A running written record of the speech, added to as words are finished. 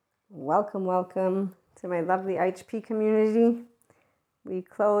Welcome, welcome to my lovely HP community. We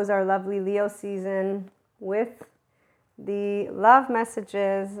close our lovely Leo season with the love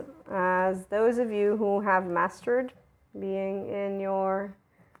messages as those of you who have mastered being in your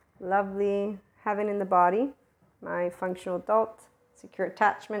lovely heaven in the body, my functional adult, secure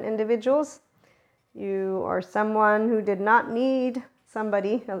attachment individuals. You are someone who did not need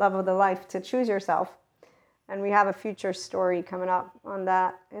somebody, a love of the life, to choose yourself. And we have a future story coming up on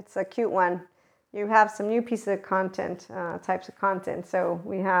that. It's a cute one. You have some new pieces of content, types of content. So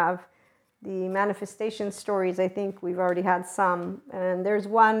we have the manifestation stories. I think we've already had some. And there's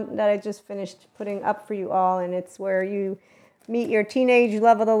one that I just finished putting up for you all. And it's where you meet your teenage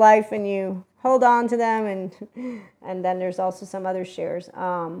love of the life and you hold on to them. And then there's also some other shares.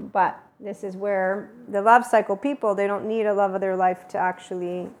 But this is where the love cycle people, they don't need a love of their life to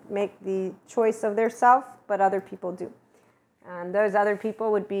actually make the choice of their self, but other people do. And those other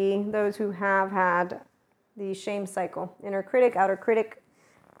people would be those who have had the shame cycle. Inner critic, outer critic.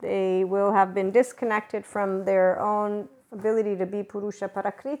 They will have been disconnected from their own ability to be Purusha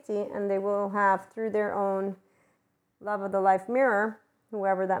Parakriti, and they will have, through their own love of the life mirror,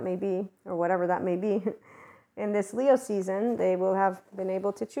 whoever that may be, or whatever that may be, in this Leo season, they will have been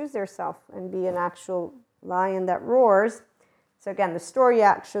able to choose their self and be an actual lion that roars. So again, the story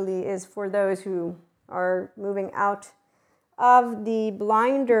actually is for those who are moving out of the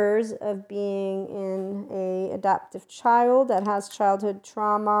blinders of being in a adaptive child that has childhood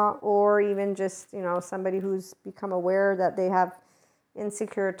trauma, or even just, somebody who's become aware that they have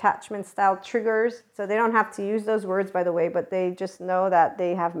insecure attachment style triggers. So they don't have to use those words, by the way, but they just know that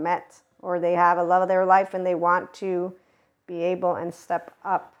they have met or they have a love of their life and they want to be able and step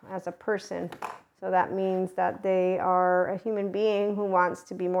up as a person. So that means that they are a human being who wants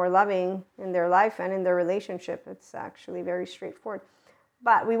to be more loving in their life and in their relationship. It's actually very straightforward.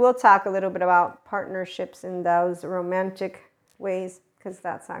 But we will talk a little bit about partnerships in those romantic ways, because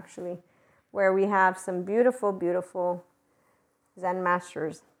that's actually where we have some beautiful, beautiful Zen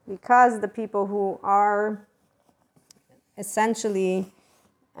masters. Because the people who are essentially,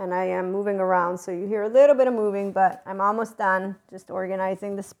 and I am moving around, so you hear a little bit of moving, but I'm almost done just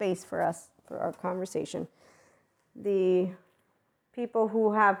organizing the space for us, for our conversation. The people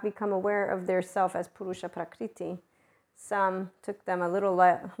who have become aware of their self as Purusha Prakriti, some took them a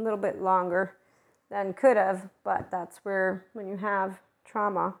little bit longer than could have, but that's where, when you have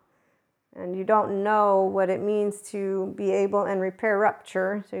trauma and you don't know what it means to be able and repair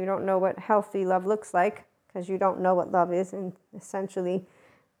rupture, so you don't know what healthy love looks like, because you don't know what love is, and essentially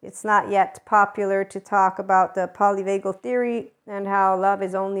it's not yet popular to talk about the polyvagal theory and how love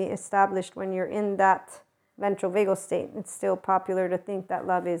is only established when you're in that ventral vagal state. It's still popular to think that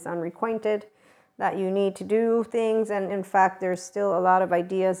love is unrequited, that you need to do things. And in fact, there's still a lot of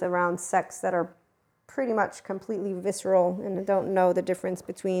ideas around sex that are pretty much completely visceral and don't know the difference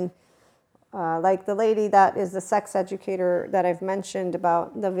between, like the lady that is the sex educator that I've mentioned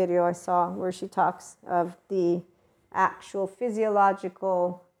about the video I saw where she talks of the actual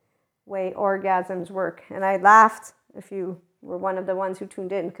physiological way orgasms work. And I laughed, if you were one of the ones who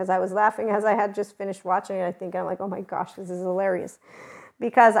tuned in, because I was laughing as I had just finished watching it. I'm like, oh my gosh, this is hilarious.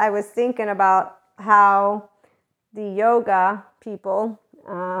 Because I was thinking about how the yoga people,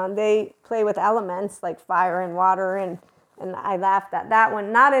 they play with elements like fire and water, and I laughed at that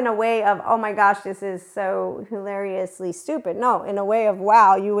one, not in a way of, oh my gosh, this is so hilariously stupid. No, in a way of,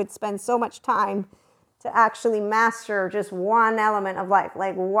 wow, you would spend so much time to actually master just one element of life.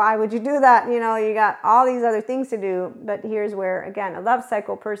 Like, why would you do that? You got all these other things to do. But here's where, again, a love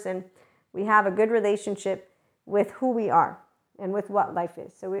cycle person, we have a good relationship with who we are and with what life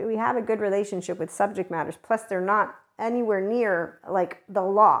is. So we have a good relationship with subject matters. Plus, they're not anywhere near like the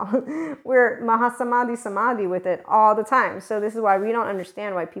law. We're Mahasamadhi Samadhi with it all the time. So this is why we don't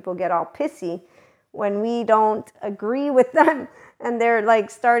understand why people get all pissy when we don't agree with them. And they're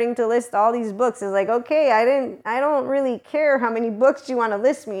like starting to list all these books. It's like, okay, I don't really care how many books you want to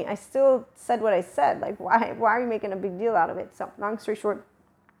list me. I still said what I said. Like, why are you making a big deal out of it? So long story short,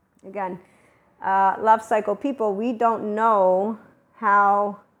 again, love cycle people, we don't know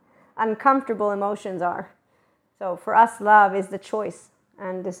how uncomfortable emotions are. So for us, love is the choice.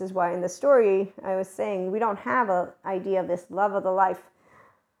 And this is why in the story I was saying we don't have an idea of this love of the life.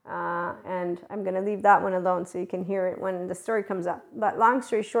 And I'm going to leave that one alone so you can hear it when the story comes up. But long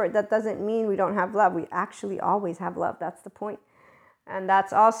story short, that doesn't mean we don't have love. We actually always have love. That's the point. And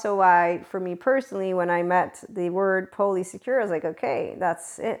that's also why, for me personally, when I met the word polysecure, I was like, okay,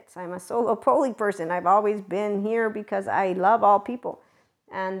 that's it. I'm a solo poly person. I've always been here because I love all people.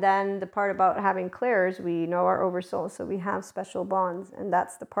 And then the part about having clairs, we know our oversoul, so we have special bonds. And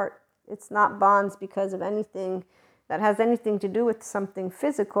that's the part. It's not bonds because of anything that has anything to do with something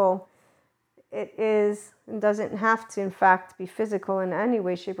physical. It is, and doesn't have to, in fact, be physical in any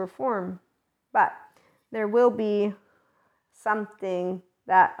way, shape, or form. But there will be something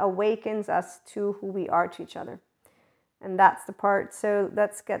that awakens us to who we are to each other. And that's the part. So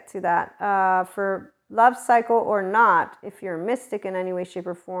let's get to that. For love cycle or not, if you're a mystic in any way, shape,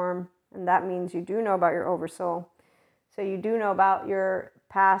 or form, and that means you do know about your oversoul. So you do know about your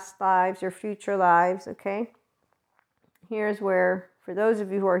past lives, your future lives, okay? Here's where, for those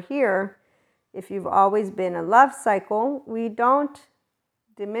of you who are here, if you've always been a love cycle, we don't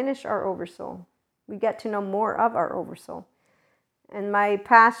diminish our oversoul. We get to know more of our oversoul. In my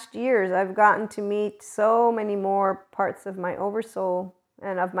past years, I've gotten to meet so many more parts of my oversoul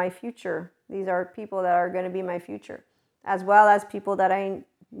and of my future. These are people that are going to be my future, as well as people that I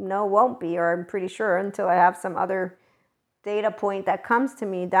know won't be, or I'm pretty sure until I have some other data point that comes to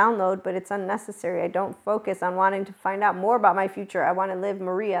me, download, but it's unnecessary. I don't focus on wanting to find out more about my future. I want to live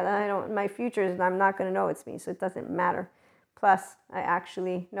Maria. My future is, I'm not going to know it's me, so it doesn't matter. Plus, I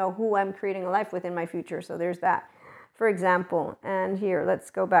actually know who I'm creating a life with in my future, so there's that. For example, and here, let's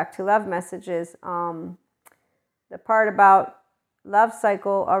go back to love messages. The part about love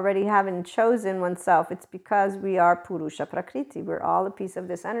cycle already having chosen oneself, it's because we are Purusha Prakriti. We're all a piece of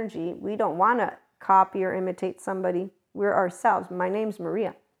this energy. We don't want to copy or imitate somebody. We're ourselves. My name's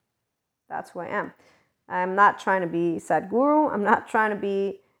Maria. That's who I am. I'm not trying to be Sadhguru. I'm not trying to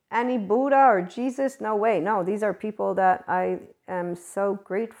be any Buddha or Jesus. No way. No, these are people that I am so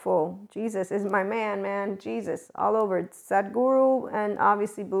grateful. Jesus is my man, Jesus, all over. Sadhguru and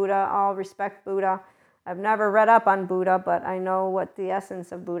obviously Buddha. I'll respect Buddha. I've never read up on Buddha, but I know what the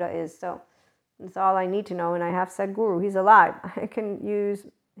essence of Buddha is. So that's all I need to know. And I have Sadhguru. He's alive. I can use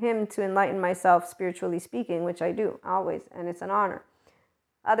him to enlighten myself, spiritually speaking, which I do always, and it's an honor.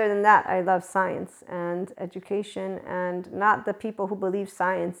 Other than that, I love science and education, and not the people who believe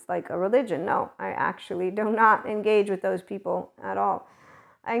science like a religion. No, I actually do not engage with those people at all.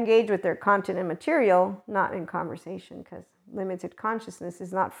 I engage with their content and material, not in conversation, because limited consciousness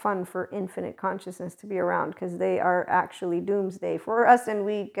is not fun for infinite consciousness to be around, because they are actually doomsday for us, and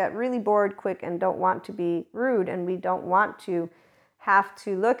we get really bored quick and don't want to be rude, and we don't want to have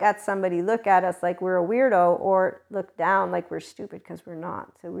to look at somebody, look at us like we're a weirdo, or look down like we're stupid, because we're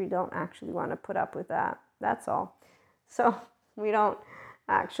not. So we don't actually want to put up with that. That's all. So we don't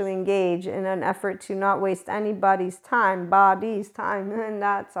actually engage in an effort to not waste anybody's time, body's time, and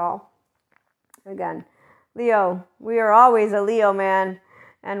that's all. Again, Leo, we are always a Leo man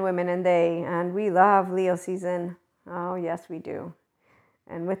and women, and we love Leo season. Oh, yes, we do.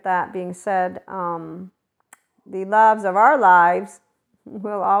 And with that being said, the loves of our lives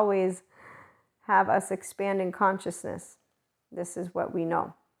will always have us expand in consciousness. This is what we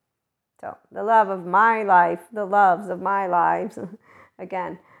know. So the love of my life, the loves of my lives,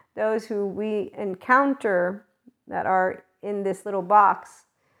 again, those who we encounter that are in this little box,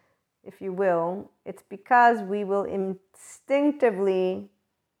 if you will, it's because we will instinctively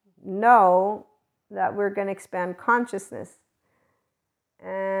know that we're going to expand consciousness.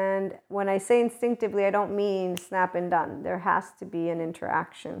 And when I say instinctively, I don't mean snap and done. There has to be an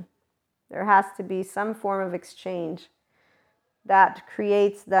interaction. There has to be some form of exchange that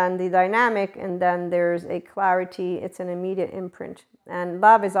creates then the dynamic, and then there's a clarity. It's an immediate imprint. And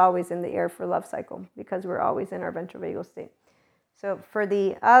love is always in the air for love cycle, because we're always in our ventral vagal state. So for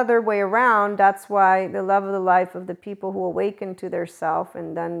the other way around, that's why the love of the life of the people who awakened to their self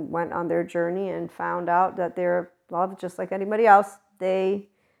and then went on their journey and found out that they're loved just like anybody else, they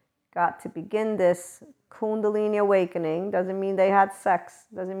got to begin this Kundalini awakening. Doesn't mean they had sex.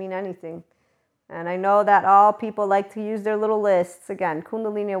 Doesn't mean anything. And I know that all people like to use their little lists. Again,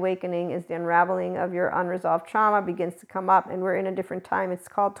 Kundalini awakening is the unraveling of your unresolved trauma, begins to come up, and we're in a different time. It's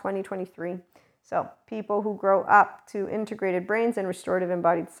called 2023. So people who grow up to integrated brains and restorative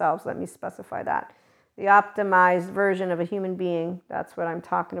embodied selves, let me specify that. The optimized version of a human being, that's what I'm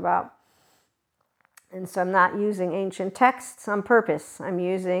talking about. And so I'm not using ancient texts on purpose. I'm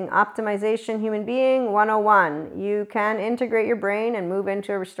using Optimization Human Being 101. You can integrate your brain and move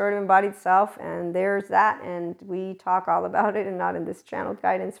into a restorative embodied self, and there's that. And we talk all about it, and not in this channel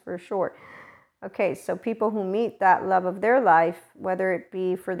guidance for sure. Okay, so people who meet that love of their life, whether it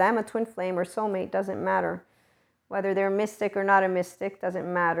be for them a twin flame or soulmate, doesn't matter. Whether they're mystic or not a mystic,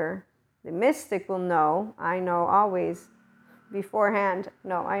 doesn't matter. The mystic will know. I know always beforehand.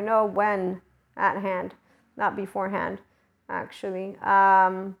 No, I know when at hand, not beforehand, actually.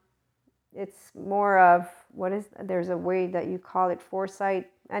 It's more of, there's a way that you call it, foresight.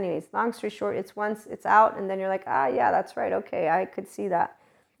 Anyways, long story short, it's once it's out and then you're like, yeah, that's right. Okay, I could see that.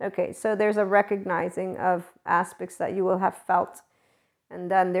 Okay, so there's a recognizing of aspects that you will have felt. And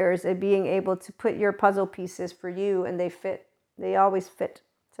then there's a being able to put your puzzle pieces for you, and they fit. They always fit.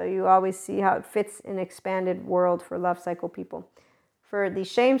 So you always see how it fits in expanded world for love cycle people. For the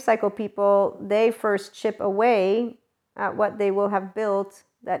shame cycle people, they first chip away at what they will have built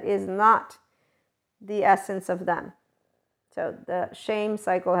that is not the essence of them. So the shame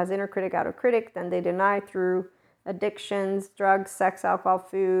cycle has inner critic, outer critic, then they deny through addictions, drugs, sex, alcohol,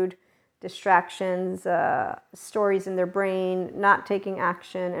 food, distractions, stories in their brain, not taking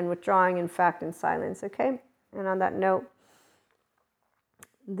action, and withdrawing in fact in silence, okay? And on that note,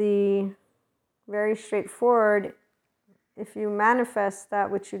 the very straightforward, if you manifest that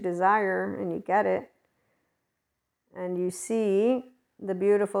which you desire and you get it, and you see the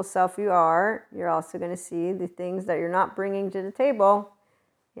beautiful self you are, you're also going to see the things that you're not bringing to the table.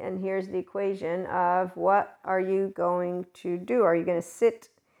 And here's the equation of what are you going to do? Are you going to sit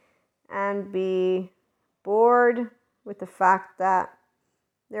and be bored with the fact that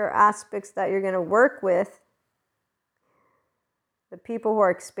there are aspects that you're going to work with? The people who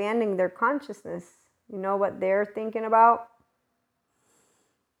are expanding their consciousness, you know what they're thinking about?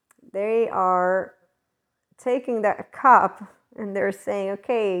 They are taking that cup and they're saying,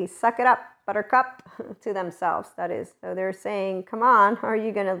 okay, suck it up, buttercup, to themselves, that is. So they're saying, come on, are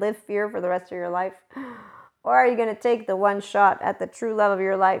you going to live fear for the rest of your life? Or are you going to take the one shot at the true love of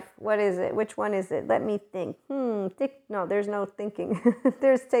your life? What is it? Which one is it? Let me think. No, there's no thinking.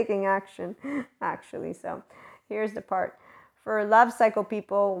 There's taking action, actually. So here's the part. For love cycle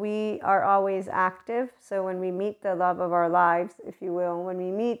people, we are always active. So when we meet the love of our lives, if you will, when we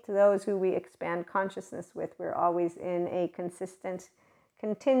meet those who we expand consciousness with, we're always in a consistent,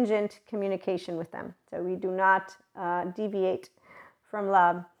 contingent communication with them. So we do not deviate from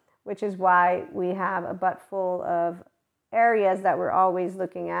love, which is why we have a butt full of areas that we're always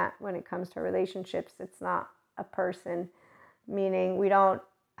looking at when it comes to relationships. It's not a person, meaning we don't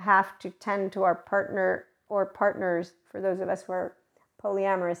have to tend to our partner or partners, for those of us who are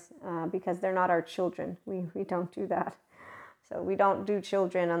polyamorous, because they're not our children. We don't do that. So we don't do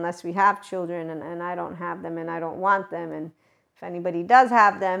children unless we have children, and I don't have them and I don't want them. And if anybody does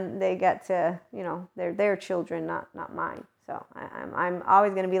have them, they get to, they're their children, not mine. So I'm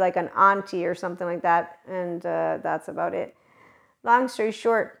always going to be like an auntie or something like that, and that's about it. Long story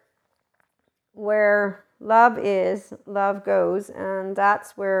short, where love is, love goes, and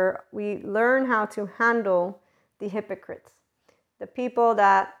that's where we learn how to handle the hypocrites, the people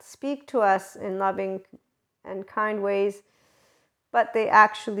that speak to us in loving and kind ways, but they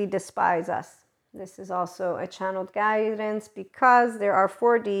actually despise us. This is also a channeled guidance because there are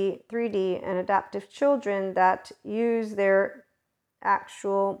 4D, 3D, and adaptive children that use their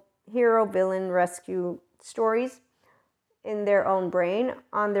actual hero, villain, rescue stories in their own brain,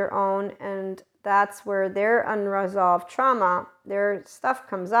 on their own, and that's where their unresolved trauma, their stuff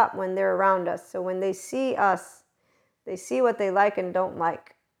comes up when they're around us. So when they see us, they see what they like and don't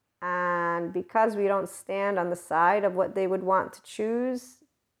like. And because we don't stand on the side of what they would want to choose,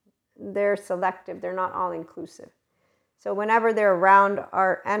 they're selective. They're not all inclusive. So whenever they're around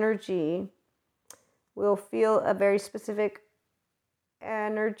our energy, we'll feel a very specific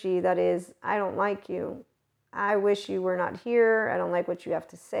energy that is, I don't like you. I wish you were not here. I don't like what you have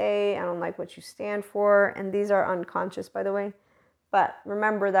to say. I don't like what you stand for. And these are unconscious, by the way. But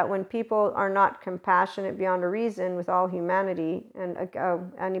remember that when people are not compassionate beyond a reason with all humanity, and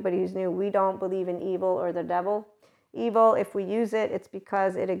anybody who's new, we don't believe in evil or the devil. Evil, if we use it, it's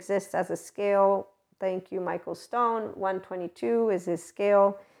because it exists as a scale. Thank you, Michael Stone. 122 is his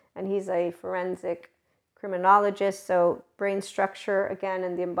scale, and he's a forensic criminologist. So brain structure, again,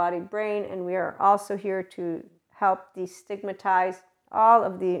 in the embodied brain. And we are also here to help destigmatize all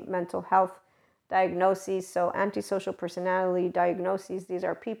of the mental health diagnoses. So antisocial personality diagnoses, these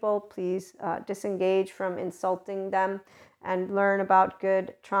are people. Please disengage from insulting them and learn about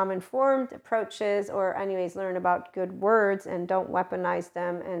good trauma-informed approaches, or anyways, learn about good words and don't weaponize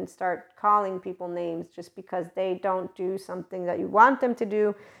them and start calling people names just because they don't do something that you want them to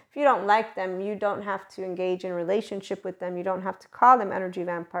do. If you don't like them, you don't have to engage in a relationship with them. You don't have to call them energy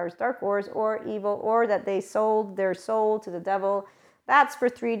vampires, dark wars, or evil, or that they sold their soul to the devil. That's for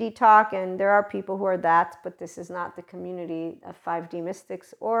 3D talk, and there are people who are that, but this is not the community of 5D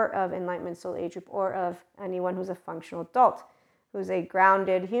mystics or of Enlightenment Soul Age Group or of anyone who's a functional adult, who's a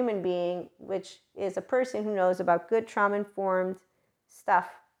grounded human being, which is a person who knows about good trauma-informed stuff.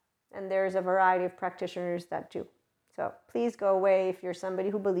 And there's a variety of practitioners that do. So please go away if you're somebody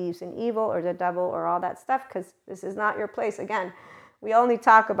who believes in evil or the devil or all that stuff, because this is not your place. Again, we only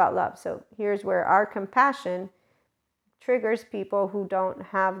talk about love. So here's where our compassion triggers people who don't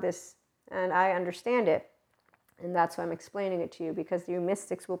have this, and I understand it. And that's why I'm explaining it to you, because you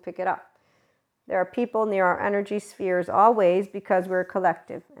mystics will pick it up. There are people near our energy spheres always, because we're a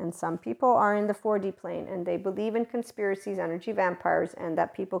collective. And some people are in the 4D plane and they believe in conspiracies, energy vampires, and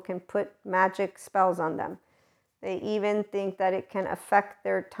that people can put magic spells on them. They even think that it can affect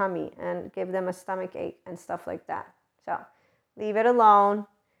their tummy and give them a stomach ache and stuff like that. So leave it alone,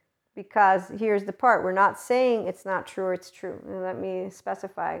 because here's the part. We're not saying it's not true or it's true. And let me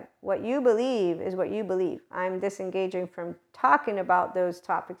specify. What you believe is what you believe. I'm disengaging from talking about those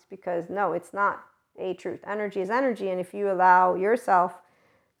topics because no, it's not a truth. Energy is energy. And if you allow yourself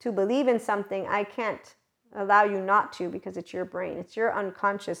to believe in something, I can't allow you not to, because it's your brain. It's your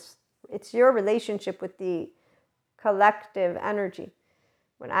unconscious. It's your relationship with the collective energy.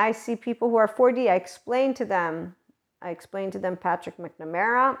 When I see people who are 4D, I explain to them Patrick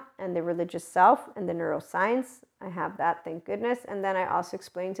McNamara and the religious self and the neuroscience. I have that, thank goodness. And then I also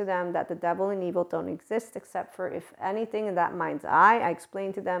explain to them that the devil and evil don't exist, except for, if anything, in that mind's eye. I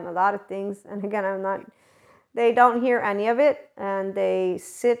explain to them a lot of things. And again, they don't hear any of it. And they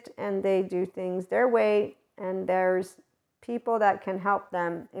sit and they do things their way. And there's people that can help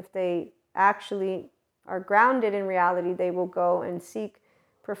them. If they actually are grounded in reality, they will go and seek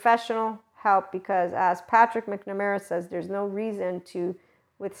professional help, because as Patrick McNamara says, there's no reason to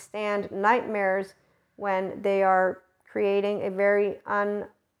withstand nightmares when they are creating a very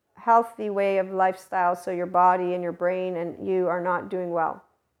unhealthy way of lifestyle. So your body and your brain and you are not doing well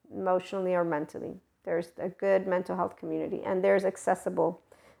emotionally or mentally. There's a good mental health community, and there's accessible.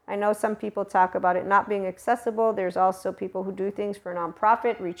 I know some people talk about it not being accessible. There's also people who do things for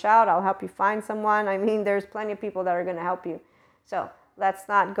nonprofit. Reach out. I'll help you find someone. I mean, there's plenty of people that are going to help you. So let's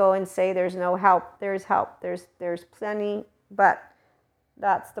not go and say there's no help. There's help. There's plenty. But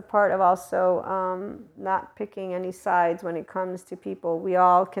that's the part of also not picking any sides when it comes to people. We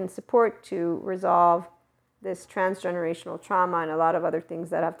all can support to resolve this transgenerational trauma and a lot of other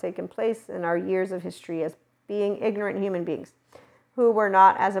things that have taken place in our years of history as being ignorant human beings who were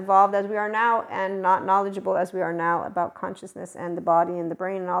not as evolved as we are now and not knowledgeable as we are now about consciousness and the body and the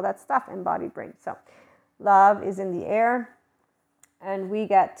brain and all that stuff, embodied brain. So love is in the air, and we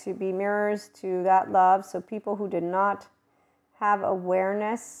get to be mirrors to that love. So people who did not have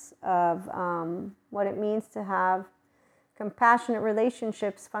awareness of what it means to have compassionate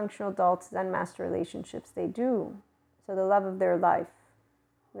relationships, functional adults, Zen master relationships, they do. So the love of their life.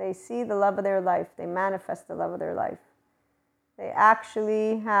 They see the love of their life. They manifest the love of their life. They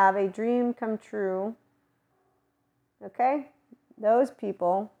actually have a dream come true. Okay? Those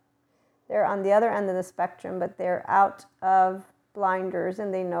people, they're on the other end of the spectrum, but they're out of blinders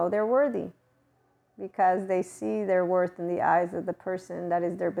and they know they're worthy because they see their worth in the eyes of the person that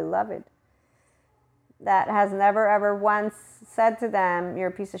is their beloved, that has never ever once said to them, you're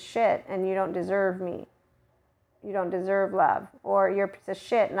a piece of shit and you don't deserve me. You don't deserve love. Or you're a piece of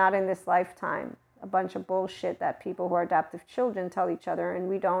shit, not in this lifetime. A bunch of bullshit that people who are adoptive children tell each other, and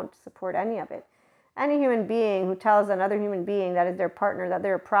we don't support any of it. Any human being who tells another human being that is their partner that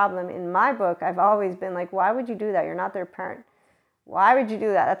they're a problem, in my book, I've always been like, why would you do that? You're not their parent. Why would you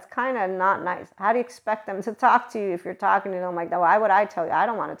do that? That's kind of not nice. How do you expect them to talk to you if you're talking to them like that? Why would I tell you? I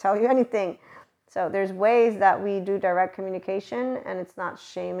don't want to tell you anything. So there's ways that we do direct communication, and it's not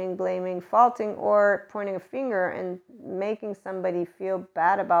shaming, blaming, faulting, or pointing a finger and making somebody feel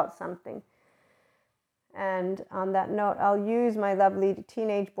bad about something. And on that note, I'll use my lovely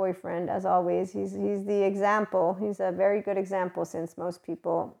teenage boyfriend as always. He's the example. He's a very good example, since most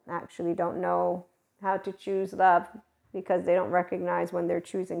people actually don't know how to choose love because they don't recognize when they're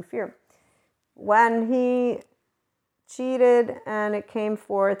choosing fear. When he cheated and it came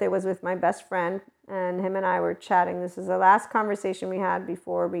forth, it was with my best friend, and him and I were chatting. This is the last conversation we had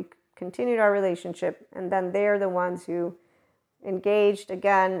before we continued our relationship. And then they're the ones who engaged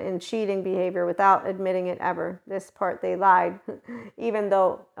again in cheating behavior without admitting it ever. This part, they lied. Even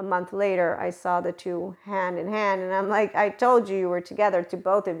though a month later I saw the two hand in hand, and I'm like, I told you were together, to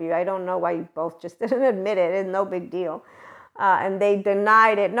both of you. I don't know why you both just didn't admit it. It's no big deal. And they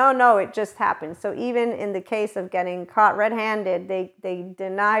denied it. No, it just happened. So even in the case of getting caught red-handed, they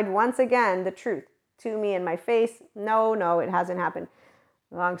denied once again the truth to me in my face. No, it hasn't happened.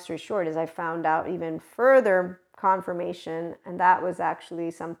 Long story short is I found out even further confirmation, and that was actually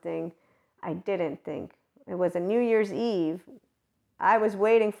something I didn't think. It was a New Year's Eve. I was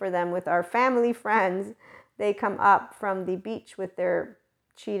waiting for them with our family friends. They come up from the beach with their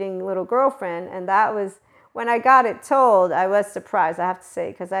cheating little girlfriend, and that was when I got it told, I was surprised, I have to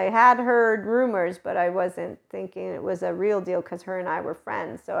say, because I had heard rumors, but I wasn't thinking it was a real deal because her and I were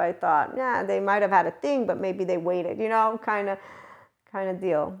friends. So I thought, yeah, they might have had a thing, but maybe they waited, kind of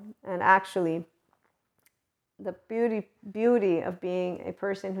deal. And actually, the beauty of being a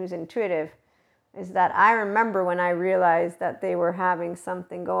person who's intuitive is that I remember when I realized that they were having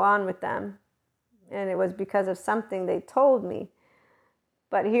something go on with them, and it was because of something they told me.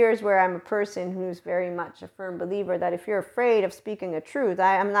 But here's where I'm a person who's very much a firm believer that if you're afraid of speaking a truth,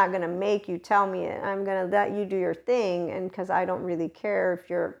 I'm not going to make you tell me it. I'm going to let you do your thing, and because I don't really care if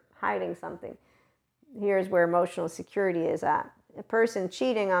you're hiding something. Here's where emotional security is at. A person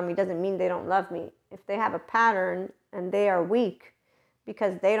cheating on me doesn't mean they don't love me. If they have a pattern and they are weak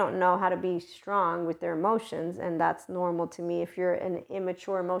because they don't know how to be strong with their emotions, and that's normal to me if you're an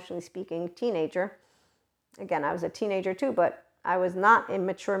immature, emotionally speaking teenager. Again, I was a teenager too, but I was not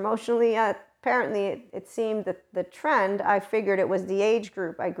immature emotionally. Apparently, it seemed that the trend, I figured it was the age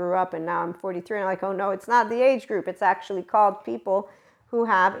group I grew up in. Now I'm 43 and I'm like, oh no, it's not the age group. It's actually called people who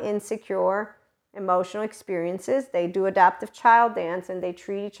have insecure emotional experiences. They do adaptive child dance and they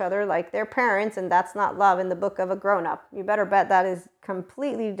treat each other like their parents, and that's not love in the book of a grown-up. You better bet that is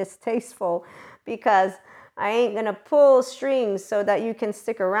completely distasteful, because I ain't gonna pull strings so that you can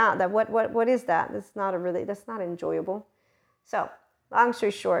stick around. That what is that? That's not enjoyable. So, long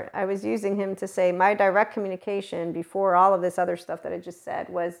story short, I was using him to say my direct communication before all of this other stuff that I just said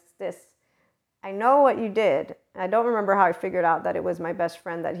was this: I know what you did. I don't remember how I figured out that it was my best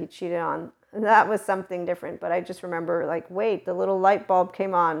friend that he cheated on. That was something different, but I just remember, like, wait, the little light bulb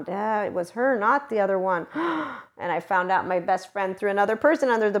came on. It was her, not the other one. And I found out my best friend threw another person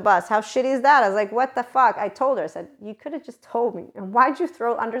under the bus. How shitty is that? I was like, what the fuck? I told her, I said, you could have just told me. And why'd you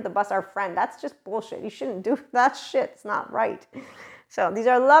throw under the bus our friend? That's just bullshit. You shouldn't do that shit. It's not right. So these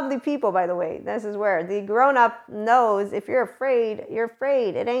are lovely people, by the way. This is where the grown-up knows if you're afraid, you're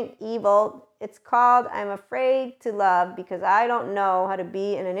afraid. It ain't evil. It's called I'm afraid to love because I don't know how to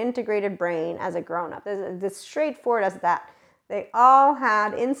be in an integrated brain as a grown-up. It's straightforward as that. They all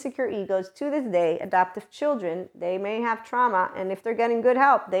had insecure egos to this day, adoptive children. They may have trauma, and if they're getting good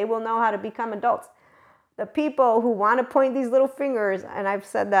help, they will know how to become adults. The people who want to point these little fingers, and I've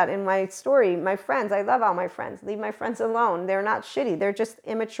said that in my story, my friends, I love all my friends. Leave my friends alone. They're not shitty. They're just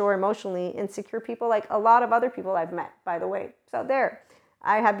immature, emotionally insecure people, like a lot of other people I've met, by the way. So there.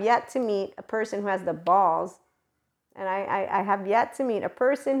 I have yet to meet a person who has the balls, and I have yet to meet a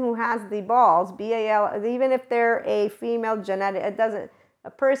person who has the balls, B-A-L, even if they're a female genetic, it doesn't, a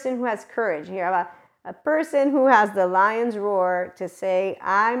person who has courage. Here, a person who has the lion's roar to say,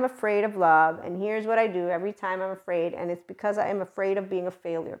 I'm afraid of love, and here's what I do every time I'm afraid, and it's because I am afraid of being a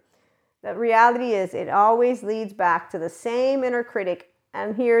failure. The reality is, it always leads back to the same inner critic.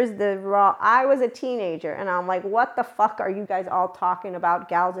 And here's the raw, I was a teenager, and I'm like, what the fuck are you guys all talking about,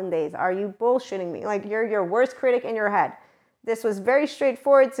 gals and days? Are you bullshitting me? Like, you're your worst critic in your head. This was very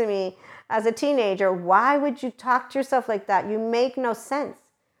straightforward to me as a teenager. Why would you talk to yourself like that? You make no sense.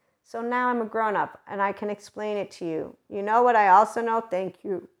 So now I'm a grown-up, and I can explain it to you. You know what I also know? Thank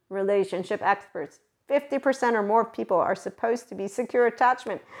you, relationship experts. 50% or more people are supposed to be secure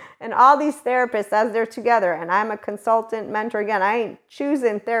attachment. And all these therapists, as they're together, and I'm a consultant, mentor, again, I ain't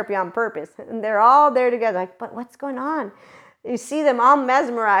choosing therapy on purpose. And they're all there together, like, but what's going on? You see them all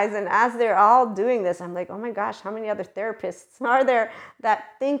mesmerized, and as they're all doing this, I'm like, oh my gosh, how many other therapists are there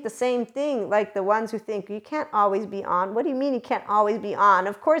that think the same thing? Like the ones who think, you can't always be on. What do you mean you can't always be on?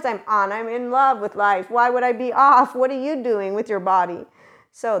 Of course I'm on. I'm in love with life. Why would I be off? What are you doing with your body?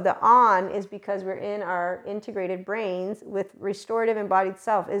 So the on is because we're in our integrated brains with restorative embodied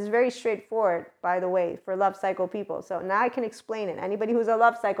self. It's very straightforward, by the way, for love cycle people. So now I can explain it. Anybody who's a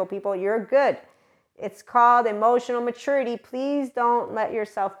love cycle people, you're good. It's called emotional maturity. Please don't let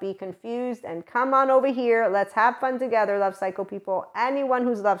yourself be confused and come on over here. Let's have fun together, love cycle people. Anyone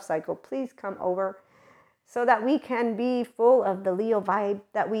who's love cycle, please come over so that we can be full of the Leo vibe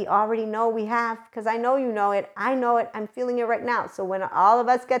that we already know we have. Because I know you know it. I know it. I'm feeling it right now. So when all of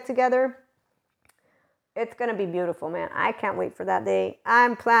us get together, it's going to be beautiful, man. I can't wait for that day.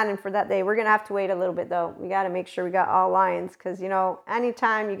 I'm planning for that day. We're going to have to wait a little bit, though. We got to make sure we got all lions. Because, you know,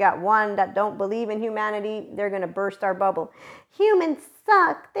 anytime you got one that don't believe in humanity, they're going to burst our bubble. Humans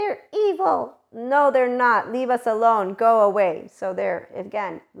suck. They're evil. No, they're not. Leave us alone. Go away. So there,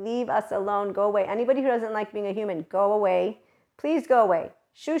 again, leave us alone. Go away. Anybody who doesn't like being a human, go away. Please go away.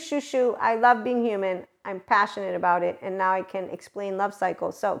 Shoo, shoo, shoo. I love being human. I'm passionate about it. And now I can explain love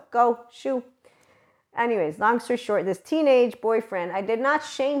cycles. So go, shoo. Anyways, long story short, this teenage boyfriend, I did not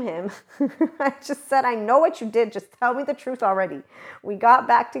shame him. I just said, I know what you did. Just tell me the truth already. We got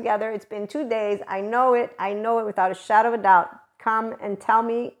back together. It's been 2 days. I know it. I know it without a shadow of a doubt. Come and tell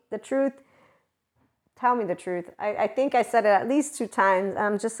me the truth. Tell me the truth. I think I said it at least 2 times.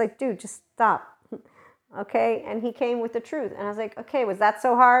 I'm just like, dude, just stop. Okay. And he came with the truth. And I was like, okay, was that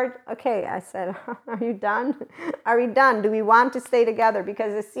so hard? Okay. I said, are you done? Are we done? Do we want to stay together?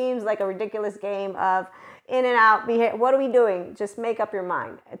 Because it seems like a ridiculous game of in and out. What are we doing? Just make up your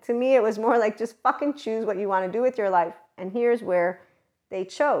mind. To me, it was more like just fucking choose what you want to do with your life. And here's where they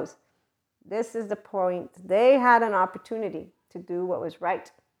chose. This is the point. They had an opportunity to do what was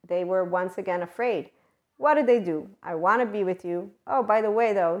right. They were once again afraid. What did they do? I want to be with you. Oh, by the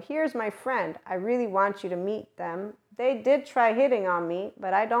way, though, here's my friend. I really want you to meet them. They did try hitting on me,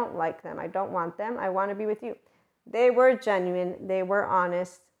 but I don't like them. I don't want them. I want to be with you. They were genuine. They were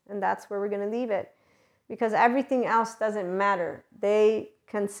honest. And that's where we're going to leave it. Because everything else doesn't matter. They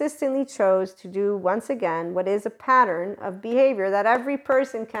consistently chose to do, once again, what is a pattern of behavior that every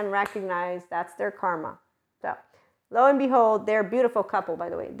person can recognize. That's their karma. So, lo and behold, they're a beautiful couple, by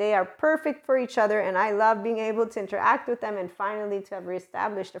the way. They are perfect for each other, and I love being able to interact with them and finally to have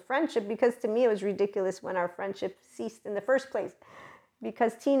reestablished a friendship, because to me it was ridiculous when our friendship ceased in the first place.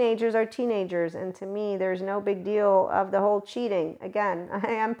 Because teenagers are teenagers, and to me there's no big deal of the whole cheating. Again,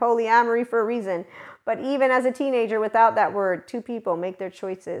 I am polyamory for a reason, but even as a teenager, without that word, 2 people make their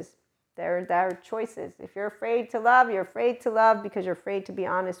choices. They're their choices. If you're afraid to love, you're afraid to love because you're afraid to be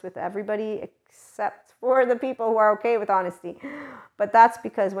honest with everybody except for the people who are okay with honesty. But that's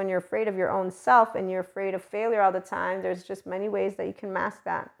because when you're afraid of your own self and you're afraid of failure all the time, there's just many ways that you can mask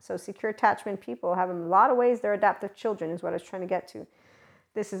that. So secure attachment people have a lot of ways. They're adaptive children is what I was trying to get to.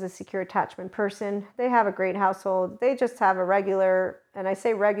 This is a secure attachment person. They have a great household. They just have a regular, and I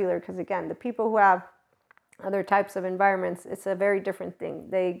say regular because, again, the people who have other types of environments, it's a very different thing.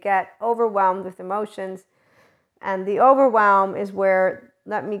 They get overwhelmed with emotions, and the overwhelm is where,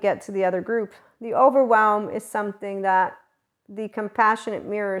 let me get to the other group. The overwhelm is something that the compassionate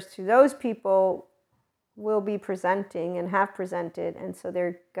mirrors to those people will be presenting and have presented, and so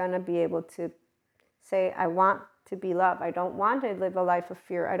they're going to be able to say, I want to be loved. I don't want to live a life of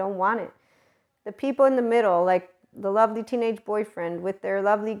fear. I don't want it. The people in the middle, like the lovely teenage boyfriend with their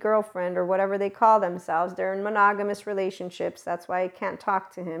lovely girlfriend or whatever they call themselves, they're in monogamous relationships. That's why I can't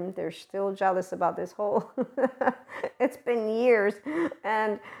talk to him. They're still jealous about this whole, it's been years.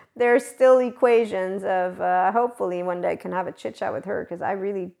 And there's still equations of hopefully one day I can have a chit chat with her, because I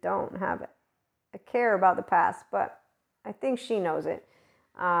really don't have a care about the past, but I think she knows it.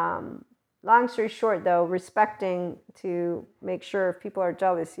 Long story short, though, respecting to make sure if people are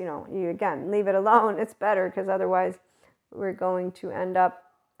jealous, you again, leave it alone. It's better, because otherwise we're going to end up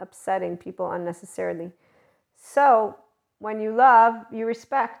upsetting people unnecessarily. So when you love, you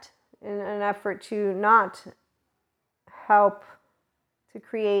respect in an effort to not help to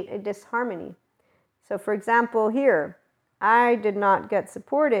create a disharmony. So for example, here, I did not get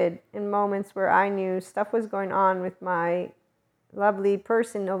supported in moments where I knew stuff was going on with my lovely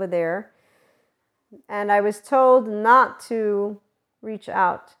person over there. And I was told not to reach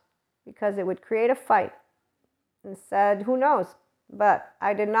out because it would create a fight, and said, who knows? But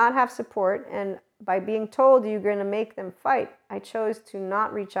I did not have support. And by being told you're going to make them fight, I chose to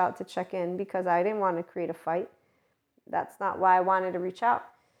not reach out to check in because I didn't want to create a fight. That's not why I wanted to reach out.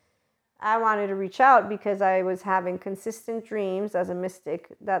 I wanted to reach out because I was having consistent dreams as a mystic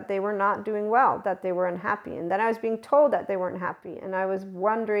that they were not doing well, that they were unhappy. And then I was being told that they weren't happy. And I was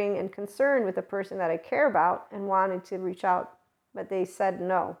wondering and concerned with the person that I care about and wanted to reach out. But they said,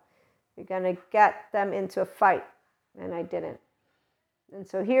 no, you're going to get them into a fight. And I didn't. And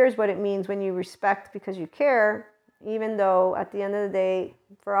so here's what it means when you respect because you care, even though at the end of the day,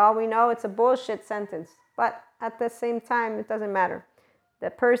 for all we know, it's a bullshit sentence. But at the same time, it doesn't matter. The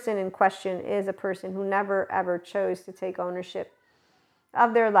person in question is a person who never, ever chose to take ownership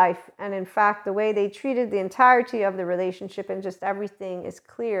of their life. And in fact, the way they treated the entirety of the relationship and just everything is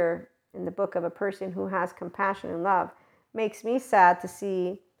clear in the book of a person who has compassion and love. Makes me sad to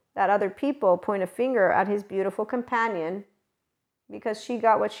see that other people point a finger at his beautiful companion because she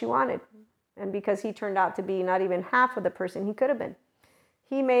got what she wanted and because he turned out to be not even half of the person he could have been.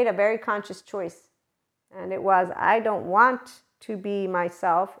 He made a very conscious choice, and it was, I don't want to be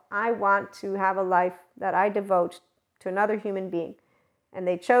myself. I want to have a life that I devote to another human being. And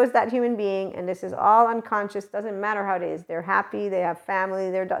they chose that human being, and this is all unconscious. Doesn't matter how it is. They're happy, they have family,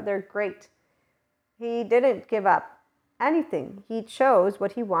 they're great. He didn't give up anything. He chose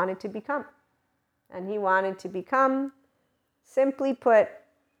what he wanted to become. And he wanted to become, simply put,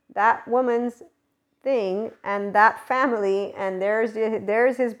 that woman's thing and that family, and there's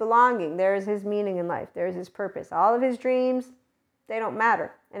his belonging, there's his meaning in life, there's his purpose. All of his dreams, they don't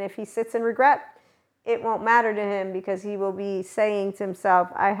matter. And if he sits in regret, it won't matter to him, because he will be saying to himself,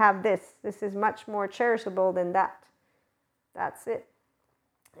 I have this. This is much more cherishable than that. That's it.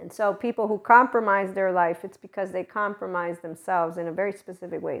 And so people who compromise their life, it's because they compromise themselves in a very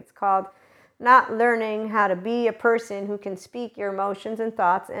specific way. It's called not learning how to be a person who can speak your emotions and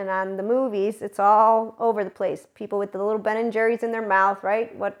thoughts. And on the movies, it's all over the place. People with the little Ben and Jerry's in their mouth,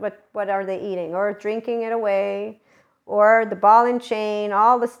 right? What are they eating? Or drinking it away, or the ball and chain,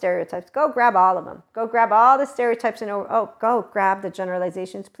 all the stereotypes. Go grab all of them. Go grab all the stereotypes and go grab the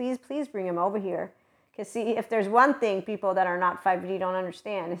generalizations. Please bring them over here. Because see, if there's one thing people that are not 5D don't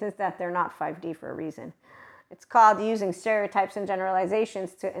understand, is that they're not 5D for a reason. It's called using stereotypes and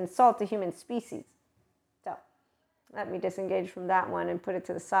generalizations to insult the human species. So let me disengage from that one and put it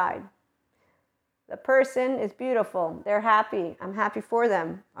to the side. The person is beautiful. They're happy. I'm happy for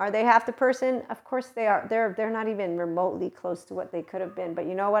them. Are they half the person? Of course they are. They're not even remotely close to what they could have been. But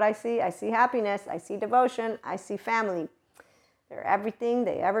you know what I see? I see happiness. I see devotion. I see family. They're everything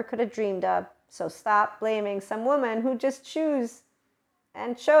they ever could have dreamed of. So stop blaming some woman who just chose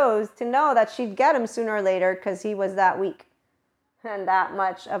to know that she'd get him sooner or later because he was that weak and that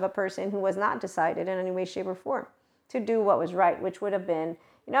much of a person who was not decided in any way, shape, or form to do what was right, which would have been,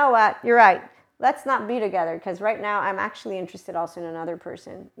 you know what, you're right. Let's not be together, because right now I'm actually interested also in another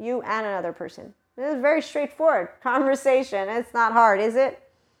person, you and another person. This is very straightforward conversation. It's not hard, is it?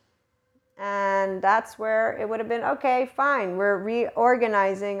 And that's where it would have been, okay, fine, we're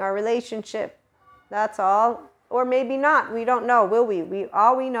reorganizing our relationship. That's all. Or maybe not. We don't know, will we?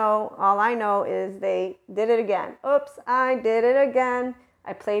 All I know is they did it again. Oops, I did it again.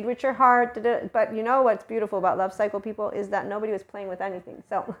 I played with your heart. But you know what's beautiful about love cycle people is that nobody was playing with anything.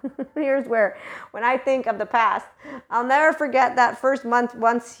 So here's where, when I think of the past, I'll never forget that first month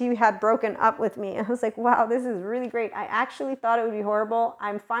once he had broken up with me. I was like, wow, this is really great. I actually thought it would be horrible.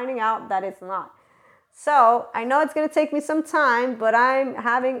 I'm finding out that it's not. So I know it's going to take me some time, but I'm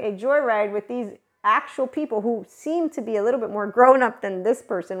having a joyride with these actual people who seem to be a little bit more grown up than this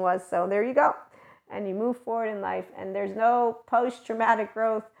person was. So there you go. And you move forward in life, and there's no post-traumatic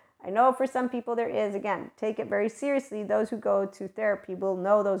growth. I know for some people there is. Again, take it very seriously. Those who go to therapy will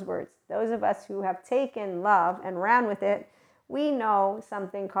know those words. Those of us who have taken love and ran with it, we know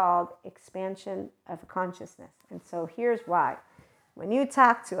something called expansion of consciousness. And so here's why. When you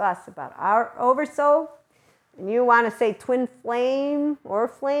talk to us about our oversoul, and you want to say twin flame or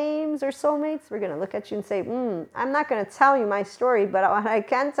flames or soulmates, we're going to look at you and say, I'm not going to tell you my story, but what I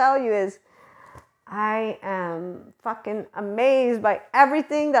can tell you is I am fucking amazed by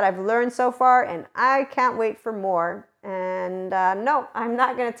everything that I've learned so far, and I can't wait for more. And no, I'm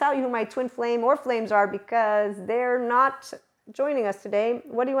not going to tell you who my twin flame or flames are, because they're not joining us today.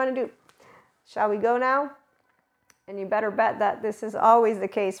 What do you want to do? Shall we go now? And you better bet that this is always the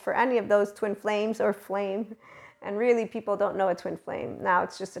case for any of those twin flames or flame. And really, people don't know a twin flame. Now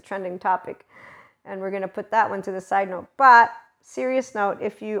it's just a trending topic. And we're going to put that one to the side note. But serious note,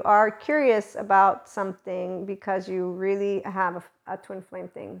 if you are curious about something because you really have a twin flame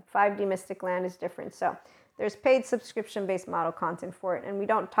thing, 5D Mystic Land is different. So there's paid subscription-based model content for it. And we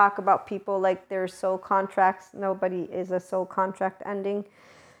don't talk about people like their soul contracts. Nobody is a soul contract ending.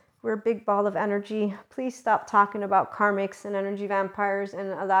 We're a big ball of energy. Please stop talking about karmics and energy vampires and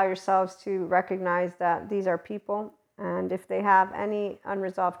allow yourselves to recognize that these are people. And if they have any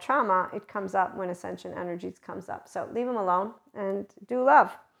unresolved trauma, it comes up when ascension energies comes up. So leave them alone and do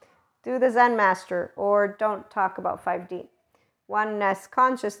love. Do the Zen master, or don't talk about 5D. Oneness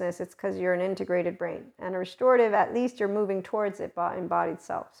consciousness, it's because you're an integrated brain. And a restorative, at least you're moving towards it, embodied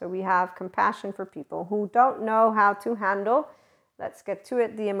self. So we have compassion for people who don't know how to handle, let's get to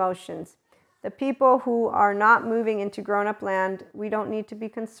it, the emotions. The people who are not moving into grown-up land, we don't need to be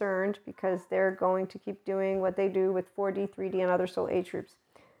concerned, because they're going to keep doing what they do with 4D, 3D, and other soul age groups.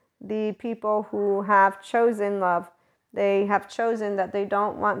 The people who have chosen love, they have chosen that they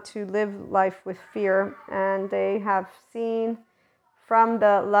don't want to live life with fear, and they have seen from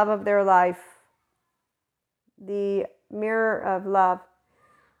the love of their life the mirror of love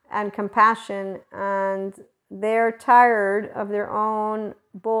and compassion, and they're tired of their own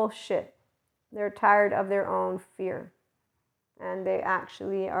bullshit. They're tired of their own fear. And they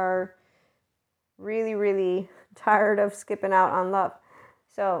actually are really, really tired of skipping out on love.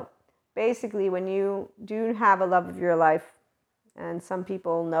 So basically, when you do have a love of your life, and some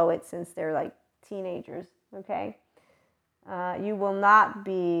people know it since they're like teenagers, okay? You will not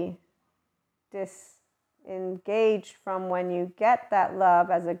be disengaged from when you get that love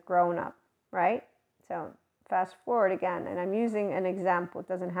as a grown-up, right? So fast forward again, and I'm using an example. It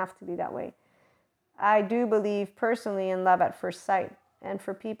doesn't have to be that way. I do believe personally in love at first sight. And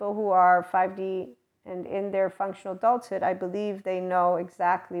for people who are 5D and in their functional adulthood, I believe they know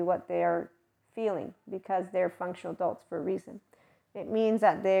exactly what they're feeling because they're functional adults for a reason. It means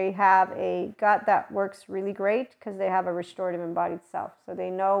that they have a gut that works really great because they have a restorative embodied self. So they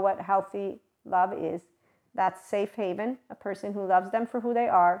know what healthy love is. That's safe haven, a person who loves them for who they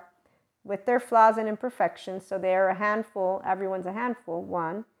are, with their flaws and imperfections. So they're a handful, everyone's a handful,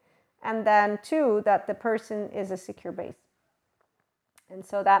 one. And then two, that the person is a secure base. And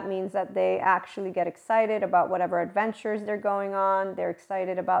so that means that they actually get excited about whatever adventures they're going on. They're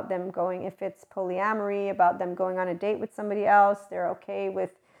excited about them going, if it's polyamory, about them going on a date with somebody else. They're okay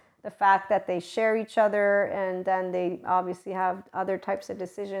with the fact that they share each other. And then they obviously have other types of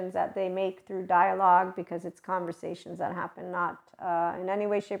decisions that they make through dialogue because it's conversations that happen, not in any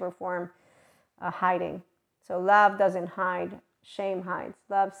way, shape, or form hiding. So love doesn't hide. Shame hides.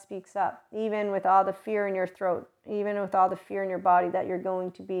 Love speaks up. Even with all the fear in your throat, even with all the fear in your body that you're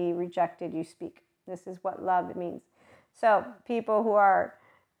going to be rejected, you speak. This is what love means. So people who are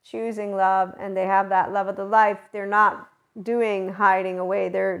choosing love and they have that love of the life, they're not doing hiding away.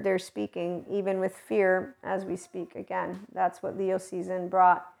 They're speaking even with fear as we speak. Again, that's what Leo season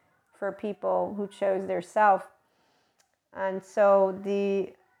brought for people who chose their self. And so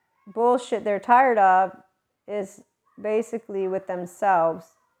the bullshit they're tired of is basically with themselves.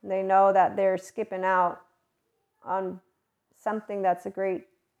 They know that they're skipping out on something that's a great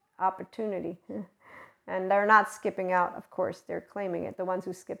opportunity. And they're not skipping out, of course, they're claiming it. The ones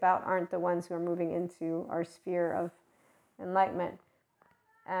who skip out aren't the ones who are moving into our sphere of enlightenment.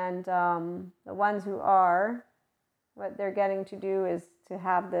 And the ones who are, what they're getting to do is to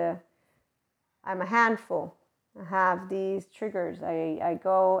have I'm a handful. I have these triggers. I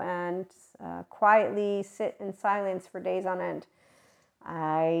go and quietly sit in silence for days on end.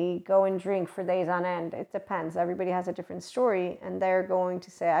 I go and drink for days on end. It depends. Everybody has a different story, and they're going to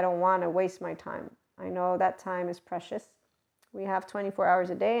say, I don't want to waste my time. I know that time is precious. We have 24 hours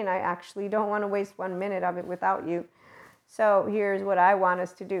a day, and I actually don't want to waste 1 minute of it without you. So here's what I want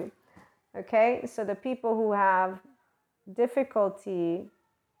us to do. Okay? So the people who have difficulty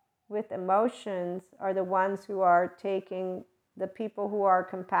with emotions are the ones who are taking the people who are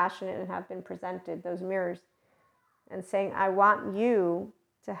compassionate and have been presented those mirrors and saying, I want you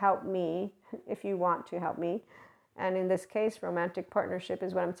to help me if you want to help me. And in this case, romantic partnership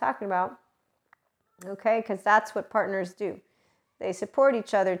is what I'm talking about. Okay, because that's what partners do. They support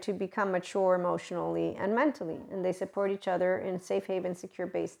each other to become mature emotionally and mentally, and they support each other in safe haven, secure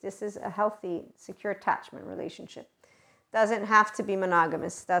base. This is a healthy, secure attachment relationship. Doesn't have to be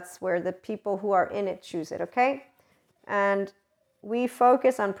monogamous. That's where the people who are in it choose it, okay? And we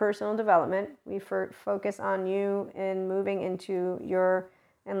focus on personal development. We focus on you in moving into your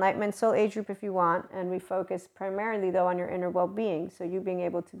Enlightenment soul age group if you want. And we focus primarily, though, on your inner well-being. So you being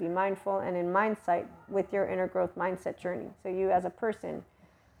able to be mindful and in mindsight with your inner growth mindset journey. So you as a person.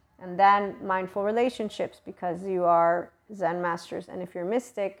 And then mindful relationships because you are Zen masters. And if you're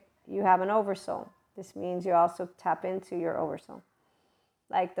mystic, you have an oversoul. This means you also tap into your oversoul.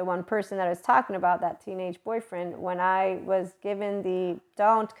 Like the one person that I was talking about, that teenage boyfriend, when I was given the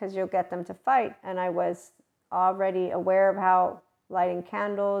don't because you'll get them to fight, and I was already aware of how lighting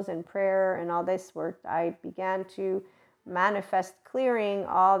candles and prayer and all this worked, I began to manifest clearing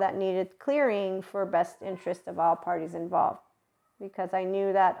all that needed clearing for best interest of all parties involved. Because I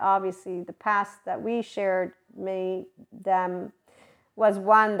knew that obviously the past that we shared made them was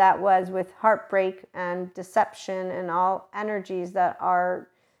one that was with heartbreak and deception and all energies that are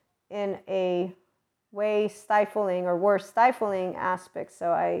in a way stifling or worse stifling aspects.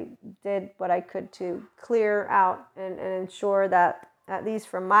 So I did what I could to clear out and ensure that, at least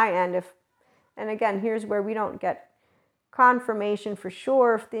from my end, and again, here's where we don't get confirmation for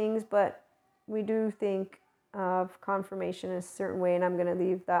sure of things, but we do think of confirmation in a certain way, and I'm going to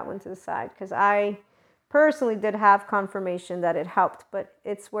leave that one to the side because I personally did have confirmation that it helped, but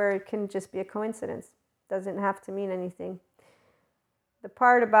it's where it can just be a coincidence. Doesn't have to mean anything. The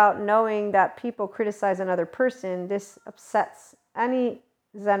part about knowing that people criticize another person, this upsets any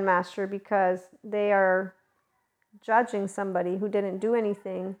Zen master because they are judging somebody who didn't do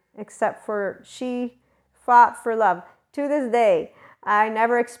anything except for she fought for love. To this day, I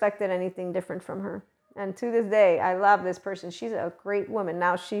never expected anything different from her. And to this day, I love this person. She's a great woman.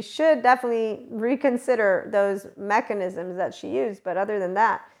 Now, she should definitely reconsider those mechanisms that she used. But other than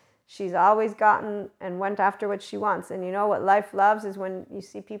that, she's always gotten and went after what she wants. And you know what life loves is when you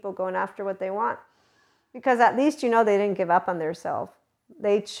see people going after what they want. Because at least you know they didn't give up on themselves.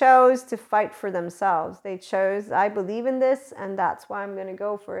 They chose to fight for themselves. They chose, I believe in this, and that's why I'm going to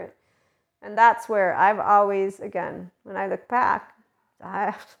go for it. And that's where I've always, again, when I look back,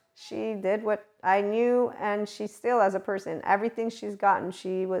 she did what I knew, and she still, as a person, everything she's gotten,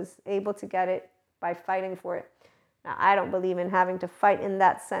 she was able to get it by fighting for it. Now, I don't believe in having to fight in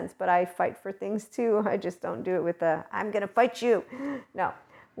that sense, but I fight for things too. I just don't do it with I'm going to fight you. No,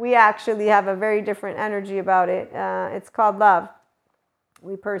 we actually have a very different energy about it. It's called love.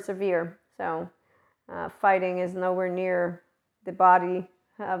 We persevere. So fighting is nowhere near the body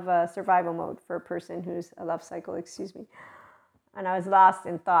of survival mode for a person who's a love cycle, excuse me. And I was lost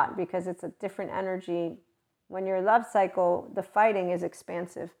in thought because it's a different energy. When you're a love cycle, the fighting is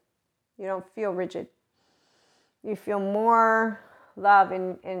expansive. You don't feel rigid. You feel more love,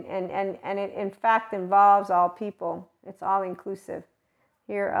 and it in fact involves all people. It's all inclusive.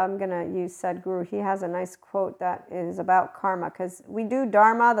 Here I'm going to use Sadhguru. He has a nice quote that is about karma, because we do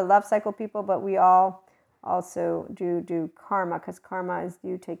dharma, the love cycle people, but we all also do karma, because karma is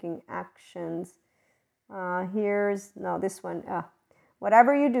you taking actions. This one.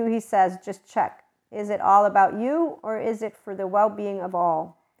 Whatever you do, he says, just check. Is it all about you, or is it for the well-being of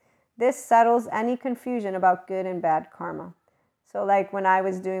all? This settles any confusion about good and bad karma. So like when I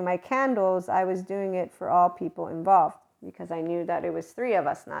was doing my candles, I was doing it for all people involved, because I knew that it was 3 of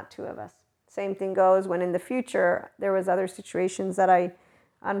us, not 2 of us. Same thing goes when in the future, there was other situations that I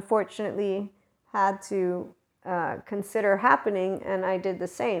unfortunately had to consider happening, and I did the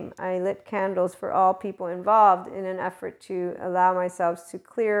same. I lit candles for all people involved in an effort to allow myself to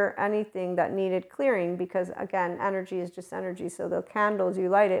clear anything that needed clearing, because again, energy is just energy. So the candles, you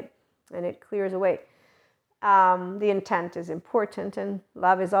light it and it clears away. The intent is important, and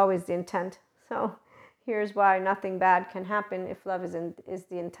love is always the intent. So here's why nothing bad can happen if love is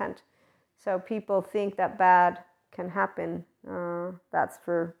the intent. So people think that bad can happen. That's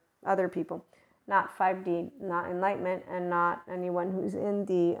for other people, not 5D, not enlightenment, and not anyone who's in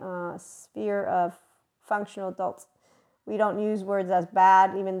the sphere of functional adults. We don't use words as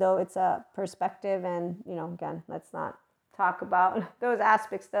bad, even though it's a perspective. And, again, let's not talk about those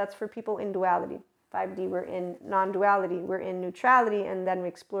aspects. That's for people in duality. 5D, we're in non-duality. We're in neutrality, and then we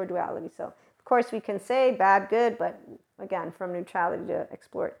explore duality. So, of course, we can say bad, good, but again, from neutrality to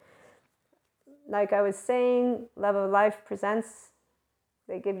explore it. Like I was saying, Love of Life presents.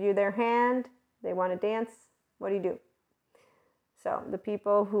 They give you their hand. They want to dance. What do? So the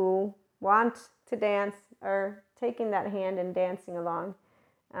people who want to dance are taking that hand and dancing along.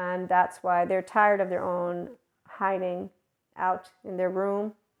 And that's why they're tired of their own hiding out in their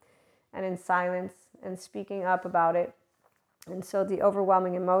room and in silence and speaking up about it. And so the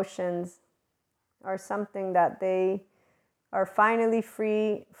overwhelming emotions are something that they are finally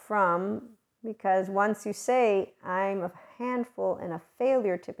free from, because once you say, I'm a handful and a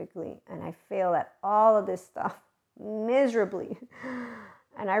failure typically, and I fail at all of this stuff miserably,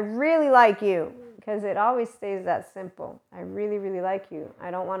 and I really like you, because it always stays that simple. I really, really like you.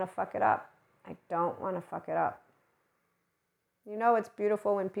 I don't want to fuck it up. I don't want to fuck it up. It's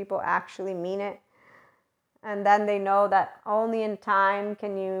beautiful when people actually mean it, and then they know that only in time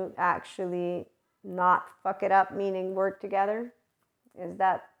can you actually not fuck it up, meaning work together.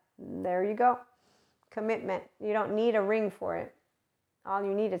 There you go. Commitment. You don't need a ring for it. All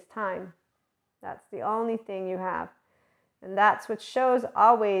you need is time. That's the only thing you have. And that's what shows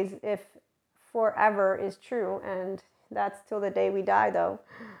always if forever is true. And that's till the day we die, though.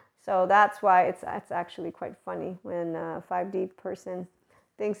 So that's why it's actually quite funny when a 5D person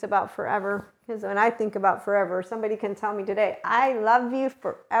thinks about forever. Because when I think about forever, somebody can tell me today, I love you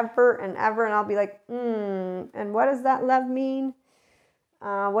forever and ever. And I'll be like, and what does that love mean?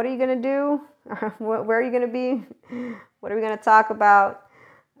 What are you going to do? Where are you going to be? What are we going to talk about?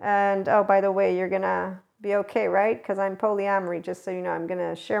 And, oh, by the way, you're going to be okay, right? Because I'm polyamory, just so you know. I'm going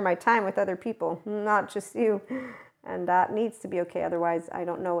to share my time with other people, not just you. And that needs to be okay. Otherwise, I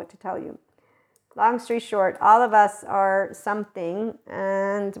don't know what to tell you. Long story short, all of us are something.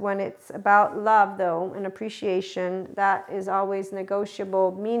 And when it's about love, though, and appreciation, that is always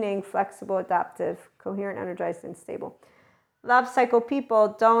negotiable, meaning flexible, adaptive, coherent, energized, and stable. Love cycle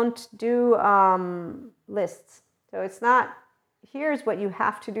people don't do lists. So it's not, here's what you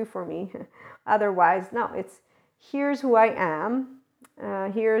have to do for me. Otherwise, no, it's here's who I am.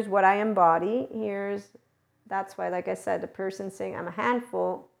 Here's what I embody. That's why, like I said, the person saying I'm a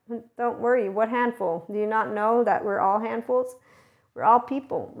handful, don't worry, what handful? Do you not know that we're all handfuls? We're all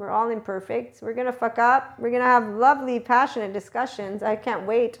people. We're all imperfect. We're going to fuck up. We're going to have lovely, passionate discussions. I can't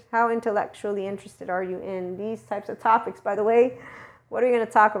wait. How intellectually interested are you in these types of topics, by the way? What are we going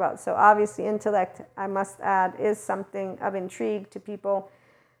to talk about? So obviously intellect, I must add, is something of intrigue to people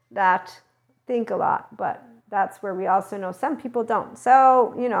that think a lot, but that's where we also know some people don't.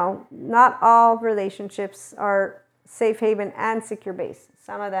 So, not all relationships are safe haven and secure base.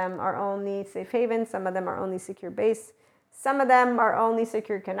 Some of them are only safe haven, some of them are only secure base, some of them are only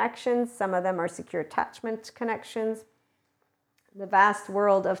secure connections, some of them are secure attachment connections. The vast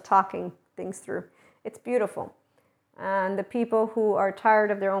world of talking things through. It's beautiful. And the people who are tired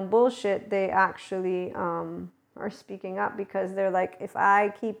of their own bullshit, they actually are speaking up, because they're like, if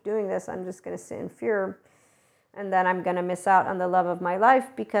I keep doing this, I'm just going to sit in fear, and then I'm going to miss out on the love of my life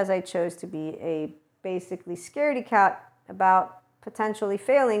because I chose to be a basically scaredy cat about potentially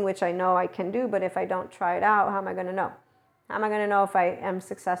failing, which I know I can do, but if I don't try it out, how am I going to know? How am I going to know if I am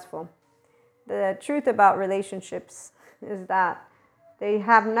successful? The truth about relationships is that they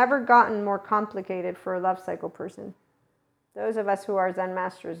have never gotten more complicated for a love cycle person. Those of us who are Zen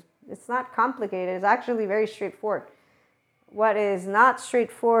masters, it's not complicated. It's actually very straightforward. What is not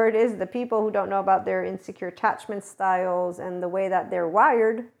straightforward is the people who don't know about their insecure attachment styles and the way that they're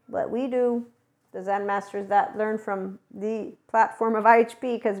wired. But we do, the Zen masters that learn from the platform of IHP,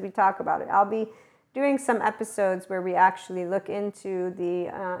 because we talk about it. I'll be doing some episodes where we actually look into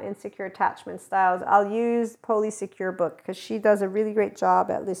the insecure attachment styles. I'll use Polly's Secure book, because she does a really great job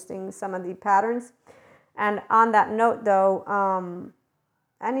at listing some of the patterns. And on that note, though,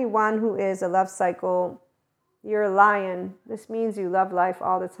 anyone who is a love cycle, you're a lion. This means you love life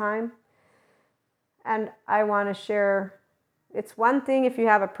all the time. And I want to share, it's one thing if you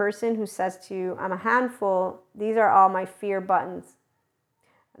have a person who says to you, I'm a handful, these are all my fear buttons.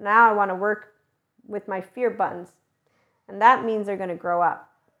 Now I want to work with my fear buttons. And that means they're going to grow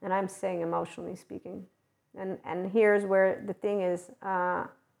up. And I'm saying emotionally speaking. And here's where the thing is,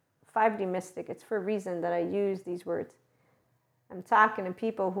 5D mystic, it's for a reason that I use these words. I'm talking to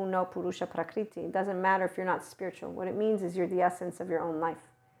people who know Purusha Prakriti. It doesn't matter if you're not spiritual. What it means is you're the essence of your own life.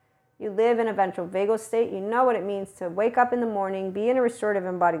 You live in a ventral vagal state. You know what it means to wake up in the morning, be in a restorative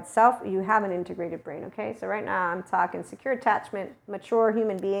embodied self. You have an integrated brain, okay? So right now I'm talking secure attachment, mature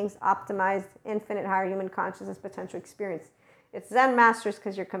human beings, optimized, infinite higher human consciousness potential experience. It's Zen masters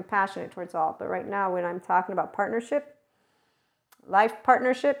because you're compassionate towards all. But right now when I'm talking about partnership, life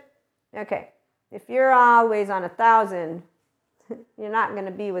partnership, okay, if you're always on 1,000, you're not going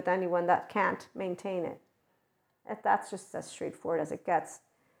to be with anyone that can't maintain it. That's just as straightforward as it gets.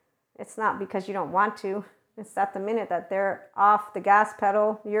 It's not because you don't want to. It's that the minute that they're off the gas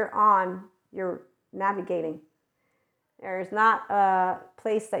pedal, you're on, you're navigating. There's not a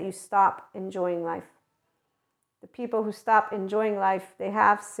place that you stop enjoying life. The people who stop enjoying life, they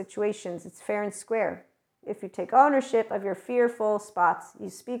have situations. It's fair and square. If you take ownership of your fearful spots, you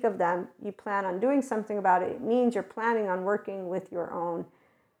speak of them, you plan on doing something about it, it means you're planning on working with your own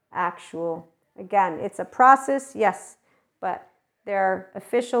actual, again, it's a process, yes, but there are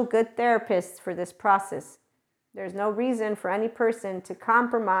official good therapists for this process. There's no reason for any person to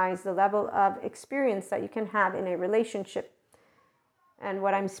compromise the level of experience that you can have in a relationship. And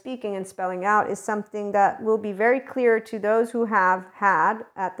what I'm speaking and spelling out is something that will be very clear to those who have had,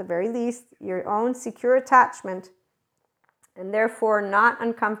 at the very least, your own secure attachment, and therefore not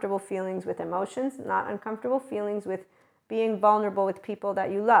uncomfortable feelings with emotions, not uncomfortable feelings with being vulnerable with people that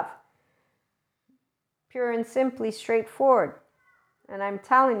you love. Pure and simply straightforward. And I'm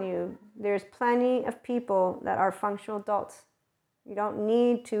telling you, there's plenty of people that are functional adults. You don't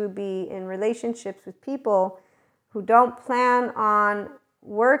need to be in relationships with people who don't plan on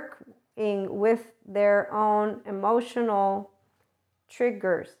working with their own emotional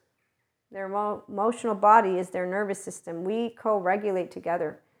triggers. Their emotional body is their nervous system. We co-regulate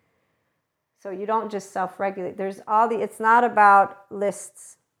together. So you don't just self-regulate. It's not about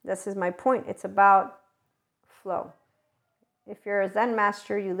lists. This is my point. It's about flow. If you're a Zen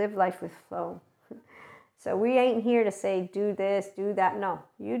master, you live life with flow. So we ain't here to say, do this, do that. No,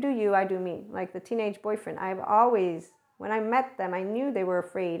 you do you, I do me. Like the teenage boyfriend, when I met them, I knew they were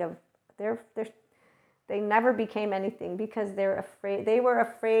afraid of, they never became anything because they were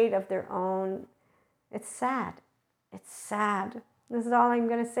afraid of their own. It's sad. It's sad. This is all I'm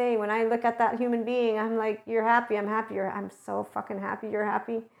going to say. When I look at that human being, I'm like, you're happy, I'm happy. I'm so fucking happy you're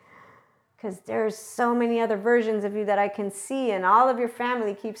happy. Because there's so many other versions of you that I can see, and all of your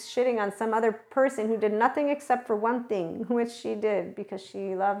family keeps shitting on some other person who did nothing except for one thing, which she did because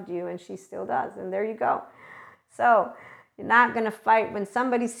she loved you, and she still does. And there you go. So you're not going to fight. When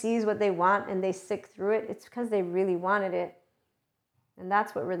somebody sees what they want and they stick through it, it's because they really wanted it. And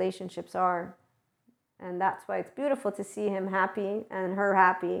that's what relationships are. And that's why it's beautiful to see him happy and her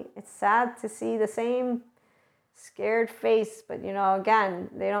happy. It's sad to see the same scared face. But, again,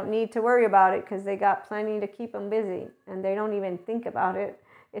 they don't need to worry about it because they got plenty to keep them busy. And they don't even think about it.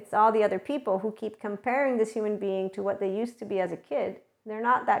 It's all the other people who keep comparing this human being to what they used to be as a kid. They're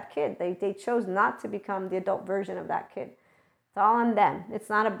not that kid. They chose not to become the adult version of that kid. It's all on them. It's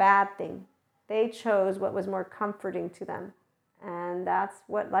not a bad thing. They chose what was more comforting to them. And that's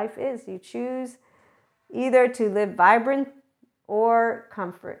what life is. You choose either to live vibrant or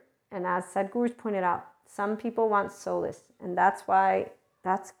comfort. And as Sadhguru's pointed out, some people want solace. And that's why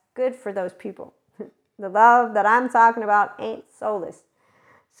that's good for those people. The love that I'm talking about ain't soulless.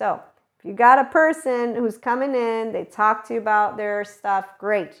 So if you got a person who's coming in, they talk to you about their stuff,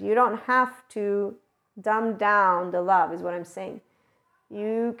 great. You don't have to dumb down the love, is what I'm saying.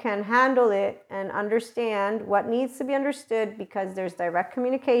 You can handle it and understand what needs to be understood because there's direct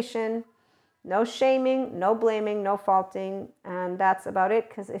communication, no shaming, no blaming, no faulting, and that's about it.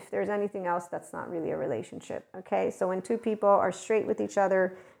 Because if there's anything else, that's not really a relationship, okay? So when two people are straight with each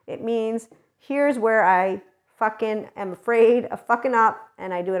other, it means here's where I fucking am afraid of fucking up,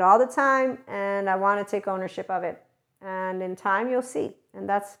 and I do it all the time, and I want to take ownership of it. And in time, you'll see. And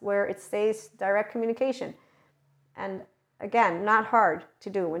that's where it stays direct communication. And again, not hard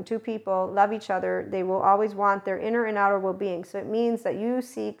to do. When two people love each other, they will always want their inner and outer well-being. So it means that you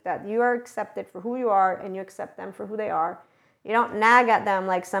seek that you are accepted for who you are and you accept them for who they are. You don't nag at them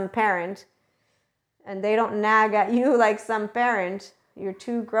like some parent, and they don't nag at you like some parent. You're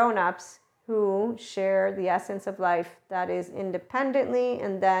two grown-ups who share the essence of life that is independently,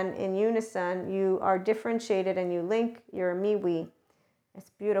 and then in unison, you are differentiated and you link. You're a me-we. It's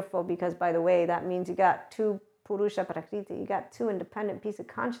beautiful because, by the way, that means you got two Purusha Prakriti. You got two independent pieces of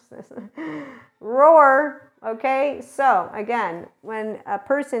consciousness. Roar, okay? So, again, when a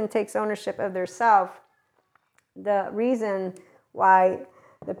person takes ownership of their self, the reason why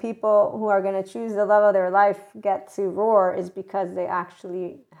the people who are going to choose the love of their life get to roar is because they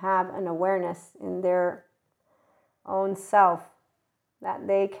actually have an awareness in their own self that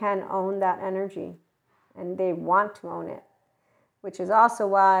they can own that energy and they want to own it, which is also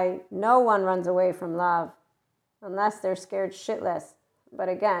why no one runs away from love unless they're scared shitless. But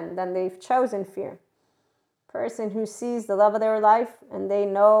again, then they've chosen fear. Person who sees the love of their life and they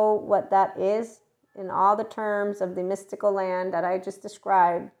know what that is in all the terms of the mystical land that I just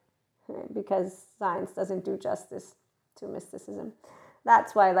described, because science doesn't do justice to mysticism.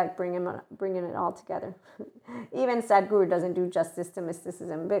 That's why I like bringing it all together. Even Sadhguru doesn't do justice to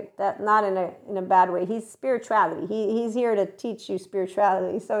mysticism, but that not in a bad way. He's spirituality. He's here to teach you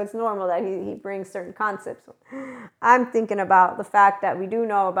spirituality, so it's normal that he brings certain concepts. I'm thinking about the fact that we do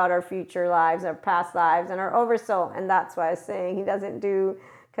know about our future lives, our past lives, and our oversoul, and that's why I was saying he doesn't do,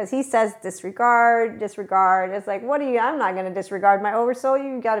 because he says disregard. It's like, I'm not going to disregard my oversoul.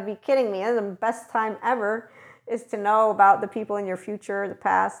 You got to be kidding me. That's the best time ever, is to know about the people in your future, the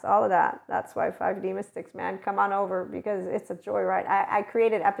past, all of that. That's why 5D Mystics, man, come on over, because it's a joyride. I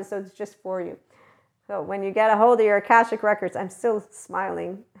created episodes just for you. So when you get a hold of your Akashic records, I'm still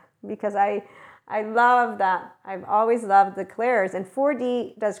smiling because I love that. I've always loved the clairs, and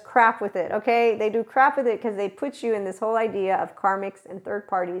 4D does crap with it, okay? They do crap with it because they put you in this whole idea of karmics and third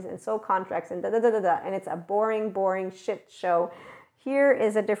parties and soul contracts and da-da-da-da-da, and it's a boring shit show. Here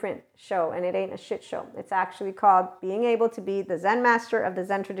is a different show, and it ain't a shit show. It's actually called being able to be the Zen master of the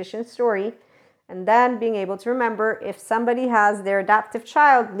Zen tradition story, and then being able to remember if somebody has their adoptive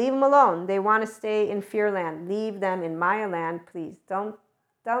child, leave them alone. They want to stay in fear land. Leave them in Maya land, please. Don't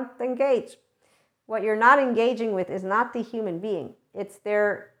engage. What you're not engaging with is not the human being. It's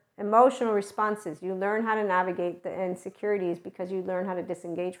their emotional responses. You learn how to navigate the insecurities because you learn how to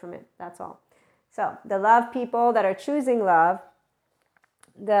disengage from it. That's all. So the love people that are choosing love,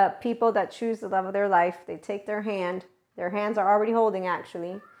 the people that choose the love of their life, they take their hand. Their hands are already holding,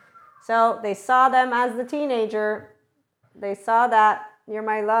 actually. So they saw them as the teenager. They saw that, you're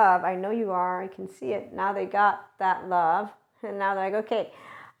my love. I know you are. I can see it. Now they got that love. And now they're like, okay,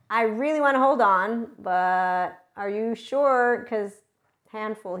 I really want to hold on, but are you sure? Because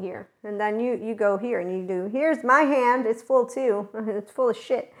handful here. And then you go here and you do, here's my hand. It's full too. It's full of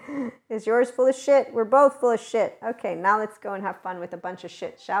shit. Is yours full of shit? We're both full of shit. Okay, now let's go and have fun with a bunch of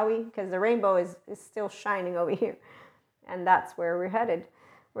shit, shall we? Because the rainbow is still shining over here. And that's where we're headed.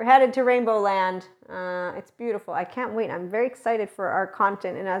 We're headed to Rainbow Land. It's beautiful. I can't wait. I'm very excited for our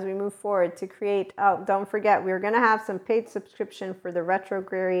content and as we move forward to create. Oh, don't forget, we're going to have some paid subscription for the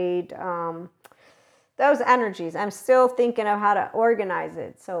retrograde, those energies. I'm still thinking of how to organize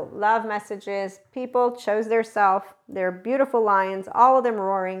it. So love messages. People chose their self. They're beautiful lions, all of them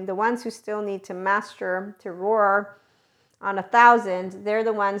roaring. The ones who still need to master to roar on 1,000, they're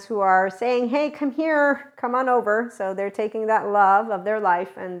the ones who are saying, hey, come here, come on over. So they're taking that love of their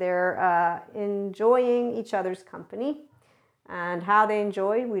life and they're enjoying each other's company. And how they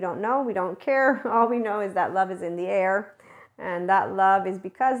enjoy, we don't know, we don't care. All we know is that love is in the air. And that love is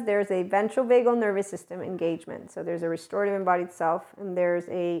because there's a ventral vagal nervous system engagement. So there's a restorative embodied self and there's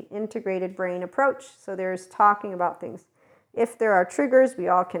a integrated brain approach. So there's talking about things. If there are triggers, we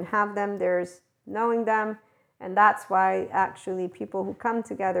all can have them. There's knowing them. And that's why actually people who come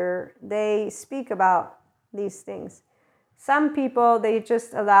together, they speak about these things. Some people, they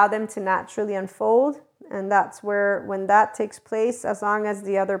just allow them to naturally unfold. And that's where, when that takes place, as long as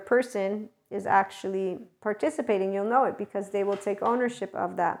the other person is actually participating, you'll know it because they will take ownership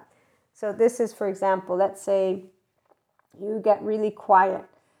of that. So this is, for example, let's say you get really quiet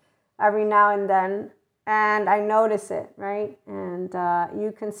every now and then, and I notice it, right? And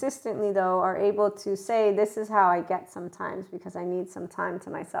you consistently, though, are able to say, this is how I get sometimes because I need some time to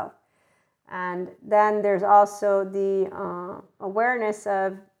myself. And then there's also the awareness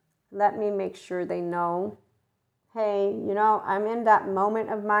of, let me make sure they know, hey, you know, I'm in that moment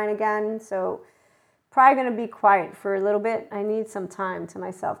of mine again, so probably going to be quiet for a little bit. I need some time to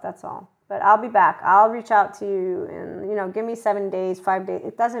myself, that's all. But I'll be back. I'll reach out to you and, you know, give me 7 days, 5 days.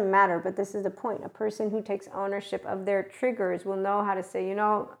 It doesn't matter, but this is the point. A person who takes ownership of their triggers will know how to say, you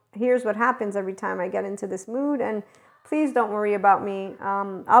know, here's what happens every time I get into this mood, and please don't worry about me.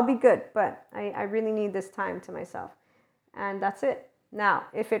 I'll be good, but I really need this time to myself. And that's it. Now,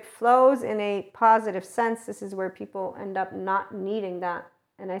 if it flows in a positive sense, this is where people end up not needing that.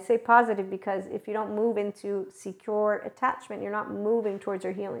 And I say positive because if you don't move into secure attachment, you're not moving towards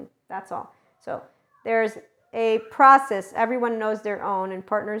your healing. That's all. So there's a process. Everyone knows their own, and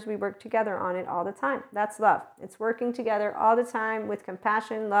partners, we work together on it all the time. That's love. It's working together all the time with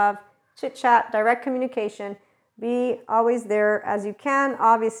compassion, love, chit chat, direct communication. Be always there as you can.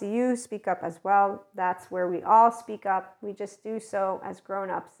 Obviously, you speak up as well. That's where we all speak up. We just do so as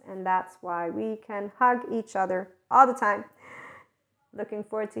grown-ups, and that's why we can hug each other all the time. Looking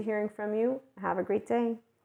forward to hearing from you. Have a great day.